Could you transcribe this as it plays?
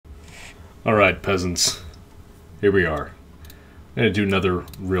Alright, peasants, here we are. I'm going to do another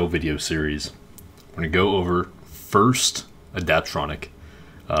real video series. We're going to go over first Adaptronic.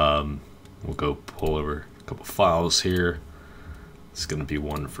 We'll go pull over a couple files here. It's going to be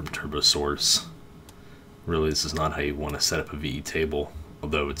one from TurboSource. Really, this is not how you want to set up a VE table,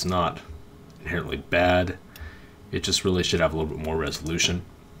 although it's not inherently bad. It just really should have a little bit more resolution.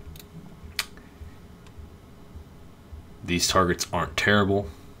 These targets aren't terrible.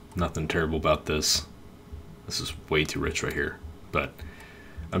 Nothing terrible about this. This is way too rich right here, but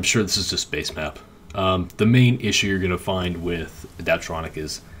I'm sure this is just base map. The main issue you're going to find with Adaptronic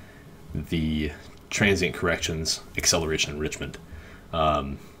is the transient corrections, acceleration enrichment,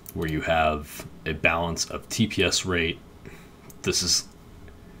 where you have a balance of TPS rate. This is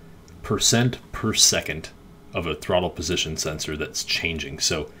percent per second of a throttle position sensor that's changing.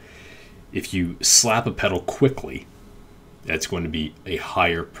 So if you slap a pedal quickly, that's going to be a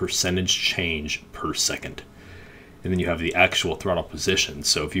higher percentage change per second. And then you have the actual throttle position.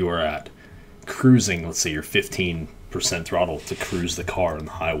 So if you are at cruising, let's say you're 15% throttle to cruise the car on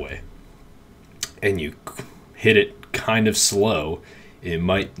the highway, and you hit it kind of slow, it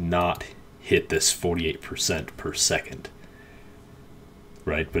might not hit this 48% per second,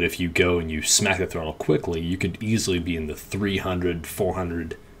 right? But if you go and you smack the throttle quickly, you could easily be in the 300,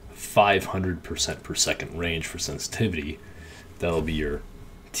 400, 500% per second range for sensitivity. That'll be your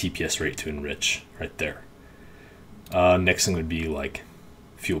TPS rate to enrich right there. Next thing would be like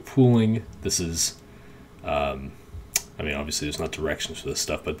fuel pooling. This is, I mean, obviously there's not directions for this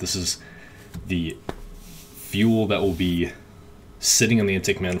stuff, but this is the fuel that will be sitting on the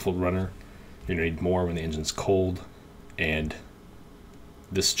intake manifold runner. You're going to need more when the engine's cold, and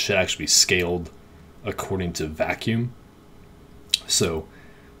this should actually be scaled according to vacuum. So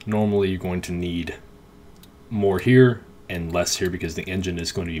normally you're going to need more here and less here because the engine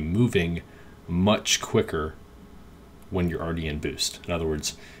is going to be moving much quicker when you're already in boost. In other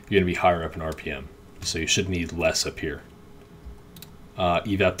words, you're going to be higher up in RPM, so you should need less up here.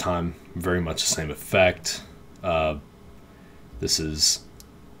 Evap time, very much the same effect. This is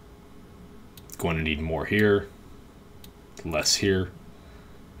going to need more here, less here,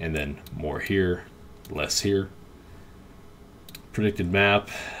 and then more here, less here. Predicted map,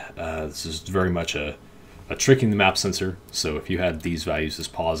 this is very much a tricking the map sensor. So if you had these values as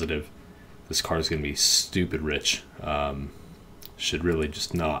positive, this car is going to be stupid rich. Should really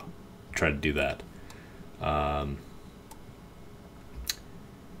just not try to do that.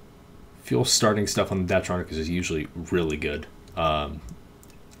 Fuel starting stuff on the Adaptronic is usually really good.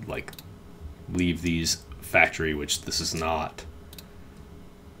 Like leave these factory, which this is not.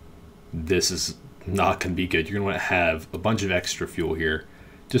 This is not going to be good. You're going to want to have a bunch of extra fuel here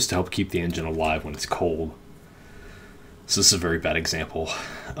just to help keep the engine alive when it's cold. So this is a very bad example.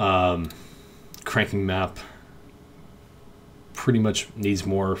 Cranking map pretty much needs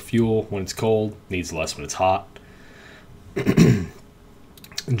more fuel when it's cold, needs less when it's hot.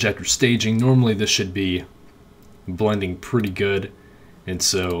 Injector staging, normally this should be blending pretty good, and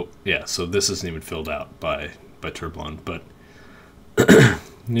so yeah, so this isn't even filled out by Turblone, but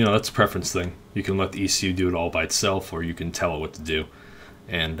you know, that's a preference thing. You can let the ECU do it all by itself, or you can tell it what to do,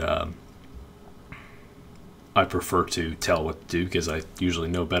 and I prefer to tell what to do because I usually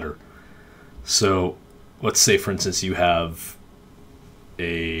know better. So let's say, for instance, you have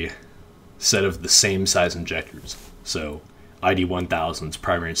a set of the same size injectors. So ID 1000's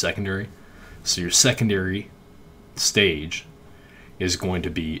primary and secondary. So your secondary stage is going to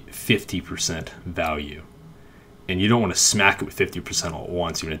be 50% value. And you don't want to smack it with 50% all at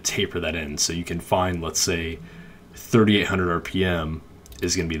once. You're going to taper that in. So you can find, let's say, 3,800 RPM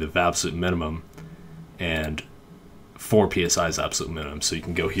is going to be the absolute minimum, and 4 PSI is absolute minimum. So you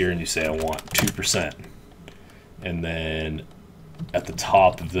can go here and you say, I want 2%. And then at the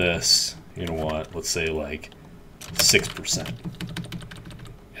top of this, you're going to want, let's say, like 6%.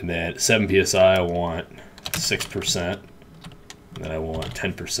 And then 7 PSI, I want 6%. And then I want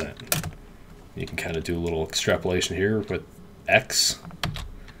 10%. You can kind of do a little extrapolation here with X.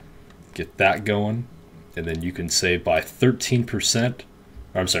 Get that going. And then you can say by 13%,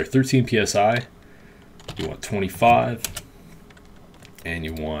 or I'm sorry, 13 PSI, you want 25, and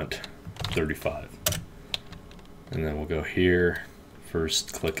you want 35. And then we'll go here.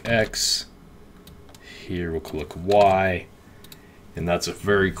 First click X. Here we'll click Y. And that's a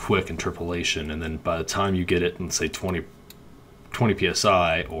very quick interpolation. And then by the time you get it, let's say 20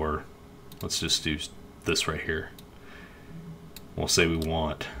 PSI, or let's just do this right here. We'll say we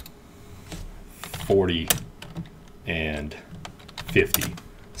want 40 and 50.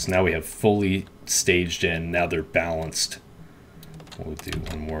 So now we have fully staged in. Now they're balanced We'll do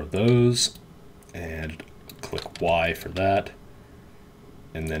one more of those and click Y for that.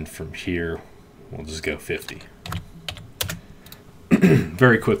 And then from here, we'll just go 50.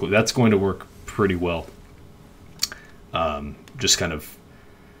 Very quickly, that's going to work pretty well. Just kind of,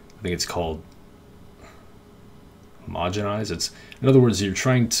 I think it's called homogenize. It's, in other words, you're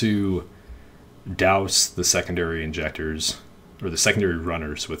trying to douse the secondary injectors or the secondary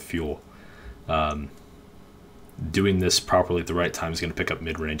runners with fuel. Doing this properly at the right time is going to pick up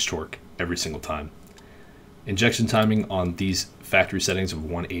mid-range torque every single time. Injection timing on these factory settings of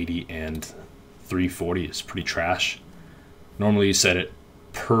 180 and 340 is pretty trash. Normally you set it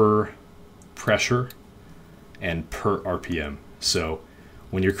per pressure and per RPM. So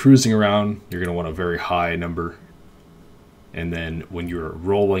when you're cruising around, you're going to want a very high number. And then when you're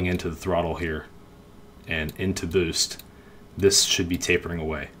rolling into the throttle here and into boost, this should be tapering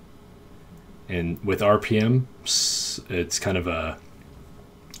away. And with RPM, it's kind of a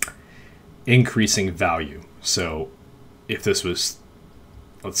increasing value. So if this was,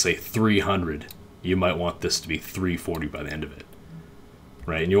 let's say 300, you might want this to be 340 by the end of it,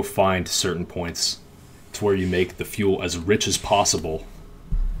 right? And you'll find certain points to where you make the fuel as rich as possible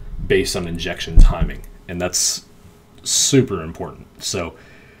based on injection timing. And that's super important. So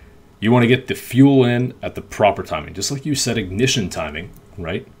you want to get the fuel in at the proper timing, just like you said ignition timing,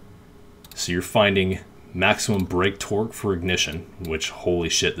 right? So you're finding maximum brake torque for ignition, which, holy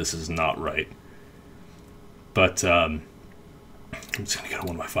shit, this is not right. But I'm just going to go to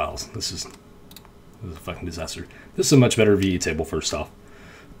one of my files. This is a fucking disaster. This is a much better VE table, first off.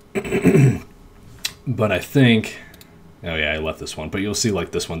 But I think, oh yeah, I left this one, but you'll see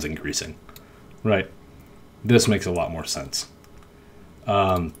like this one's increasing, right? This makes a lot more sense.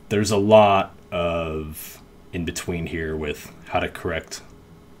 There's a lot of in between here with how to correct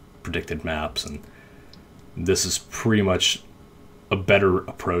predicted maps, and this is pretty much a better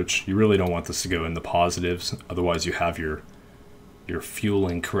approach. You really don't want this to go in the positives, otherwise you have your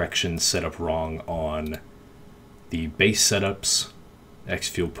fueling correction set up wrong on the base setups,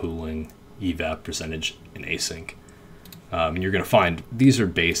 X-fuel pooling, evap percentage, and async. And you're going to find these are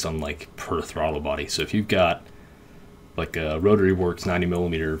based on like per throttle body. So if you've got like a Rotary Works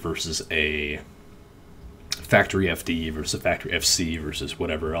 90mm versus a factory FD versus a factory FC versus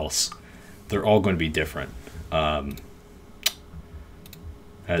whatever else, they're all going to be different. I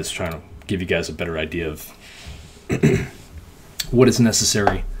was trying to give you guys a better idea of what is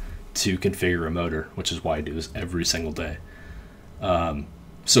necessary to configure a motor, which is why I do this every single day.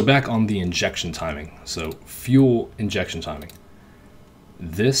 So back on the injection timing, so fuel injection timing.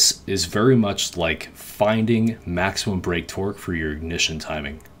 This is very much like finding maximum brake torque for your ignition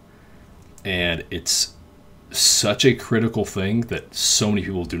timing. And it's such a critical thing that so many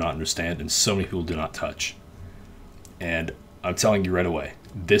people do not understand and so many people do not touch. And I'm telling you right away,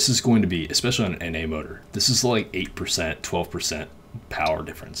 this is going to be, especially on an NA motor, this is like 8%, 12% power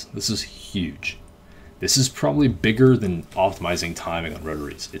difference. This is huge. This is probably bigger than optimizing timing on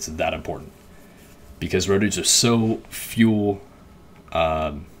rotaries. It's that important because rotaries are so fuel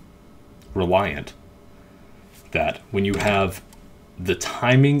reliant that when you have the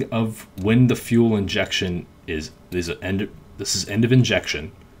timing of when the fuel injection is end of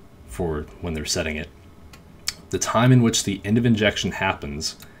injection for when they're setting it, the time in which the end of injection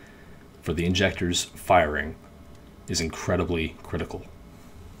happens for the injectors firing is incredibly critical.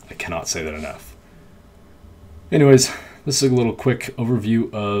 I cannot say that enough. Anyways, this is a little quick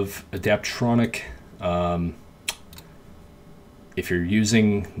overview of Adaptronic. If you're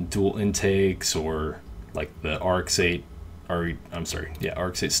using dual intakes or like the RX-8,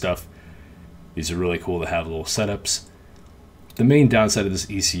 RX-8 stuff, these are really cool to have little setups. The main downside of this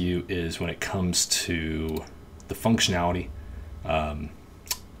ECU is when it comes to the functionality,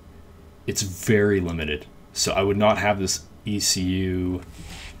 it's very limited. So I would not have this ECU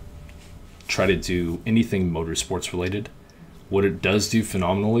try to do anything motorsports related. What it does do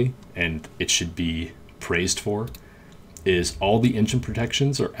phenomenally, and it should be praised for, is all the engine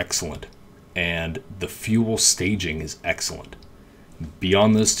protections are excellent and the fuel staging is excellent.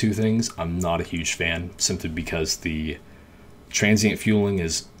 Beyond those two things, I'm not a huge fan, simply because the transient fueling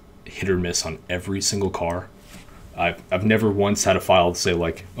is hit or miss on every single car. I've never once had a file to say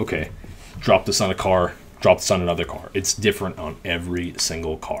like, okay, drop this on a car, drop this on another car. It's different on every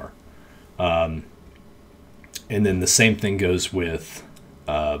single car. And then the same thing goes with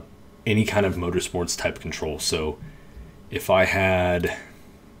any kind of motorsports type control. So if I had,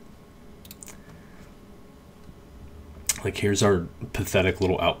 like, here's our pathetic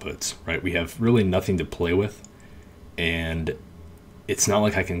little outputs, right? We have really nothing to play with, and it's not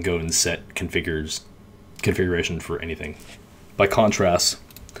like I can go and set configuration for anything. by contrast,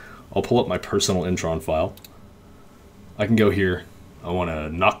 I'll pull up my personal Emtron file. I can go here. I want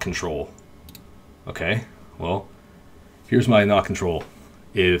to knock control. Okay, well, here's my knock control.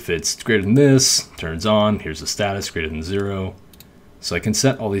 If it's greater than this, turns on. Here's the status, greater than 0. So I can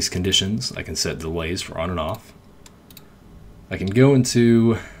set all these conditions. I can set delays for on and off. I can go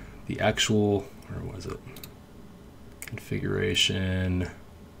into the actual, where was it? Configuration.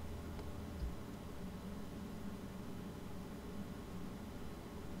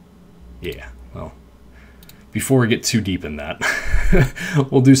 Yeah, well, before we get too deep in that,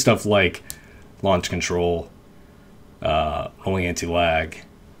 we'll do stuff like launch control, rolling anti-lag.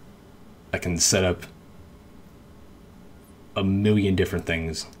 I can set up a million different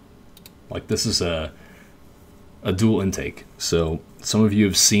things. Like this is a dual intake. So some of you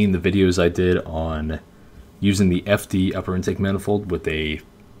have seen the videos I did on using the FD upper intake manifold with a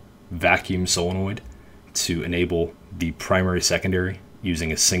vacuum solenoid to enable the primary secondary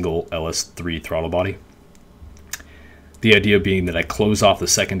using a single LS3 throttle body. The idea being that I close off the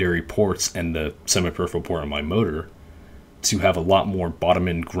secondary ports and the semi-peripheral port on my motor to have a lot more bottom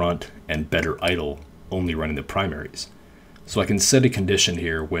end grunt and better idle only running the primaries. So I can set a condition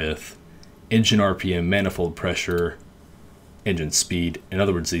here with engine RPM, manifold pressure, engine speed. In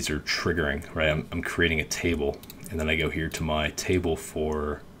other words, these are triggering, right? I'm creating a table, and then I go here to my table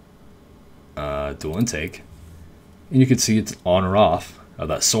for dual intake, and you can see it's on or off of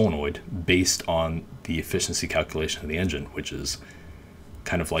that solenoid based on the efficiency calculation of the engine, which is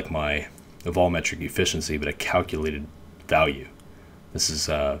kind of like my volumetric efficiency, but a calculated value. This is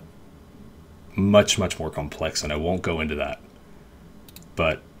much more complex, and I won't go into that.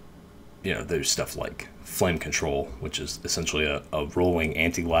 But you know, there's stuff like flame control, which is essentially a rolling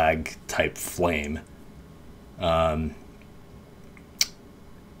anti-lag type flame. There's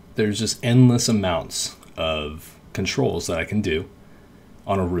just endless amounts of controls that I can do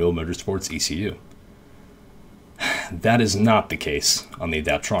on a real motorsports ECU. That is not the case on the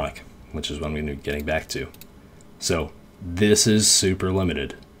Adaptronic, which is what I'm going to be getting back to. So this is super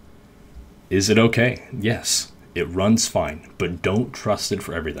limited. Is it okay? Yes, it runs fine, but don't trust it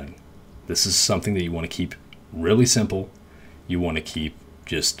for everything. This is something that you want to keep really simple. You want to keep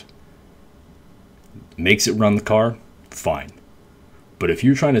just makes it run the car, fine. But if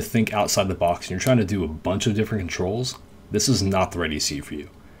you're trying to think outside the box and you're trying to do a bunch of different controls, this is not the right ECU for you.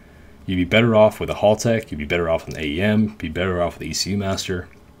 You'd be better off with a Haltech, you'd be better off with an AEM, you'd be better off with the ECUMaster,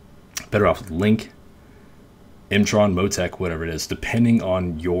 better off with Link, Emtron, Motec, whatever it is, depending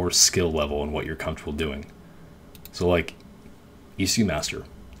on your skill level and what you're comfortable doing. So like ECUMaster,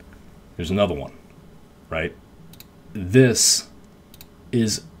 there's another one, right? This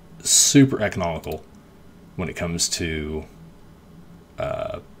is super economical when it comes to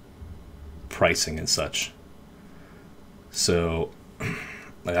pricing and such. So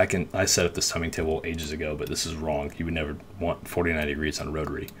like I set up this timing table ages ago, but this is wrong. You would never want 49 degrees on a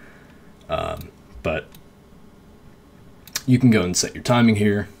rotary. But you can go and set your timing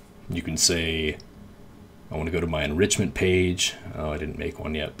here. You can say, I want to go to my enrichment page. Oh, I didn't make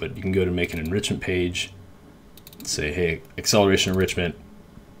one yet, but you can go to make an enrichment page. Say, hey, acceleration enrichment,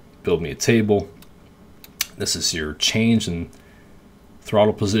 build me a table. This is your change in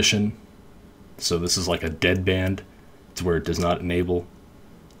throttle position. So this is like a dead band to where it does not enable.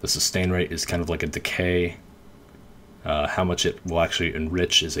 The sustain rate is kind of like a decay. How much it will actually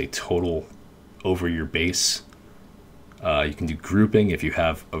enrich is a total over your base. You can do grouping if you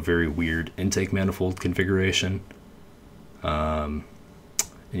have a very weird intake manifold configuration. And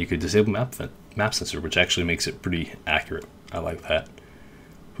you could disable map sensor, which actually makes it pretty accurate. I like that.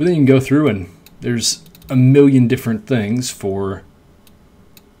 But then you can go through and there's a million different things for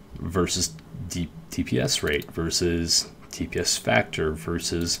versus TPS rate versus TPS factor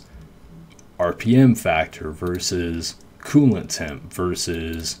versus RPM factor versus coolant temp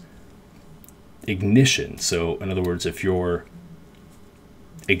versus ignition. So in other words, if your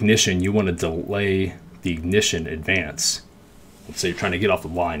ignition, you want to delay the ignition advance. Let's say you're trying to get off the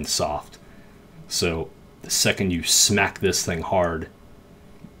line soft. So the second you smack this thing hard,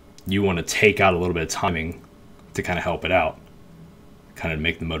 you want to take out a little bit of timing to kind of help it out, kind of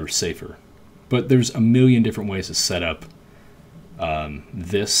make the motor safer. But there's a million different ways to set up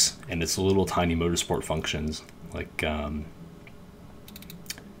this and its little tiny motorsport functions like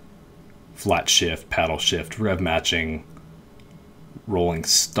flat shift, paddle shift, rev matching, rolling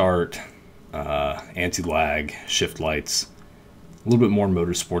start, anti-lag, shift lights, a little bit more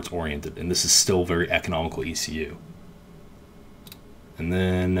motorsports oriented, and this is still very economical ECU. And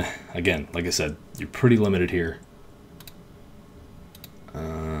then again, like I said, you're pretty limited here.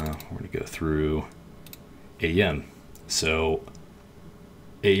 We're going to go through AEM. So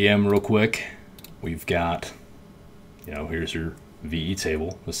AEM real quick, we've got, here's your VE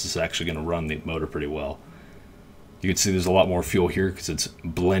table. This is actually going to run the motor pretty well. You can see there's a lot more fuel here because it's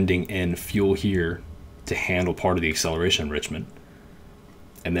blending in fuel here to handle part of the acceleration enrichment.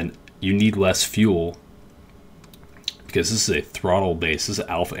 And then you need less fuel because this is a throttle base. This is an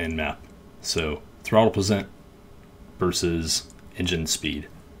alpha end map. So throttle percent versus engine speed.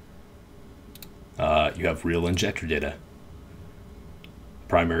 You have real injector data.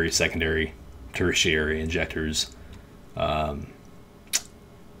 Primary, secondary, tertiary injectors. You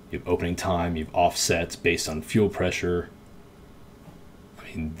have opening time, you have offsets based on fuel pressure. I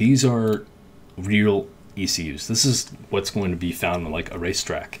mean, these are real ECUs. This is what's going to be found on like a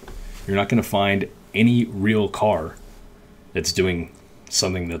racetrack. You're not going to find any real car that's doing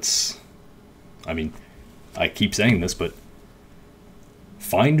something that's, I mean, I keep saying this, but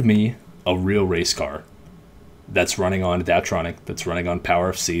find me a real race car that's running on Adaptronic, that's running on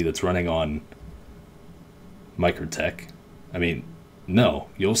Power FC, that's running on Microtech. I mean, no,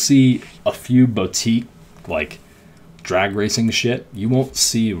 you'll see a few boutique like drag racing shit. You won't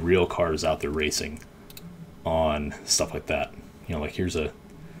see real cars out there racing on stuff like that. Like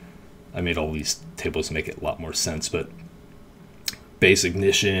I made all these tables to make it a lot more sense, but base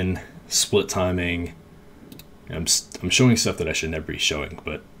ignition, split timing. I'm showing stuff that I should never be showing,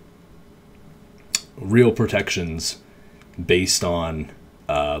 but real protections based on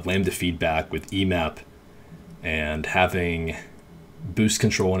lambda feedback with EMAP and having boost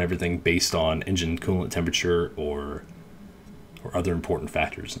control and everything based on engine coolant temperature or other important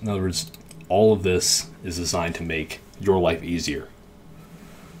factors. In other words, all of this is designed to make your life easier.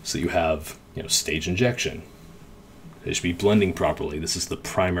 So you have, stage injection. They should be blending properly. This is the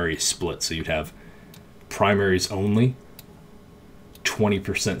primary split. So you'd have primaries only,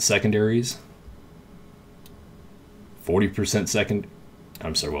 20% secondaries, 40%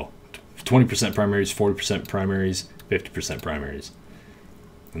 20% primaries, 40% primaries, 50% primaries.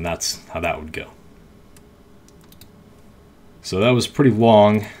 And that's how that would go. So that was pretty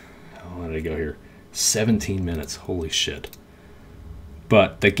long. How did I go here? 17 minutes. Holy shit.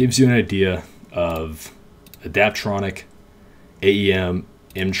 But that gives you an idea of Adaptronic, AEM,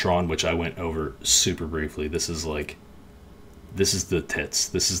 Emtron, which I went over super briefly. This is the tits.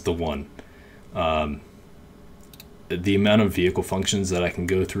 This is the one. The amount of vehicle functions that I can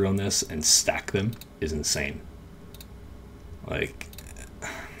go through on this and stack them is insane. Like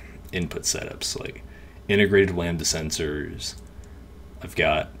input setups, like integrated lambda sensors. I've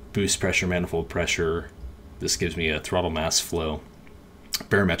got boost pressure, manifold pressure. This gives me a throttle mass flow,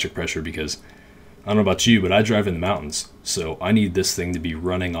 barometric pressure, because I don't know about you, but I drive in the mountains, so I need this thing to be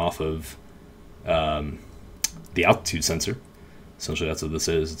running off of the altitude sensor. Essentially, that's what this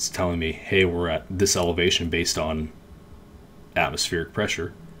is. It's telling me, hey, we're at this elevation based on atmospheric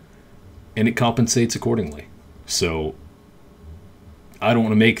pressure, and it compensates accordingly. So I don't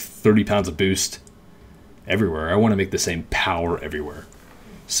want to make 30 pounds of boost everywhere. I want to make the same power everywhere.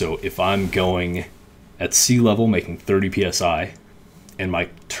 So if I'm going at sea level making 30 psi and my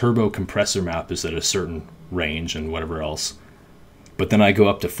turbo compressor map is at a certain range and whatever else, but then I go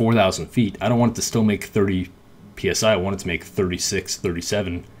up to 4,000 feet, I don't want it to still make 30 psi. I want it to make 36,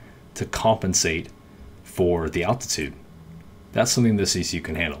 37 to compensate for the altitude. That's something this ECU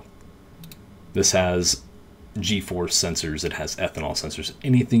can handle. This has G-force sensors, it has ethanol sensors,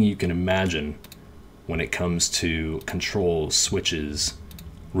 anything you can imagine when it comes to controls, switches,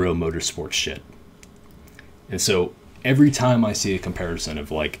 real motorsport shit. And so every time I see a comparison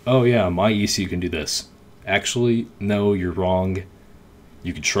of like, oh yeah, my ECU can do this. Actually, no, you're wrong.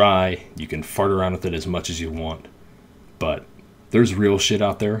 You can try, you can fart around with it as much as you want, but there's real shit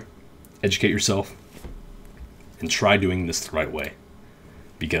out there. Educate yourself and try doing this the right way,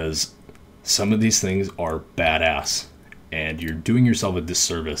 because some of these things are badass and you're doing yourself a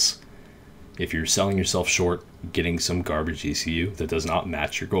disservice if you're selling yourself short getting some garbage ECU that does not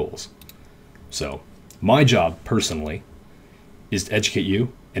match your goals. So my job personally is to educate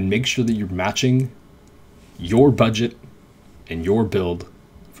you and make sure that you're matching your budget and your build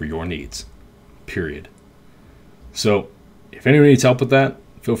for your needs, period. So if anyone needs help with that,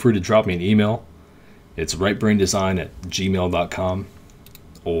 feel free to drop me an email. It's rightbraindesign@gmail.com,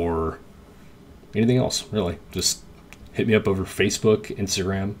 or anything else, really. Just hit me up over Facebook,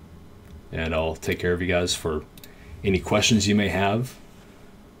 Instagram, and I'll take care of you guys for any questions you may have,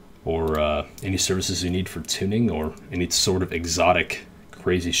 or any services you need for tuning, or any sort of exotic,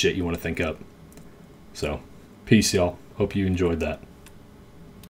 crazy shit you want to think up. So, peace, y'all. Hope you enjoyed that.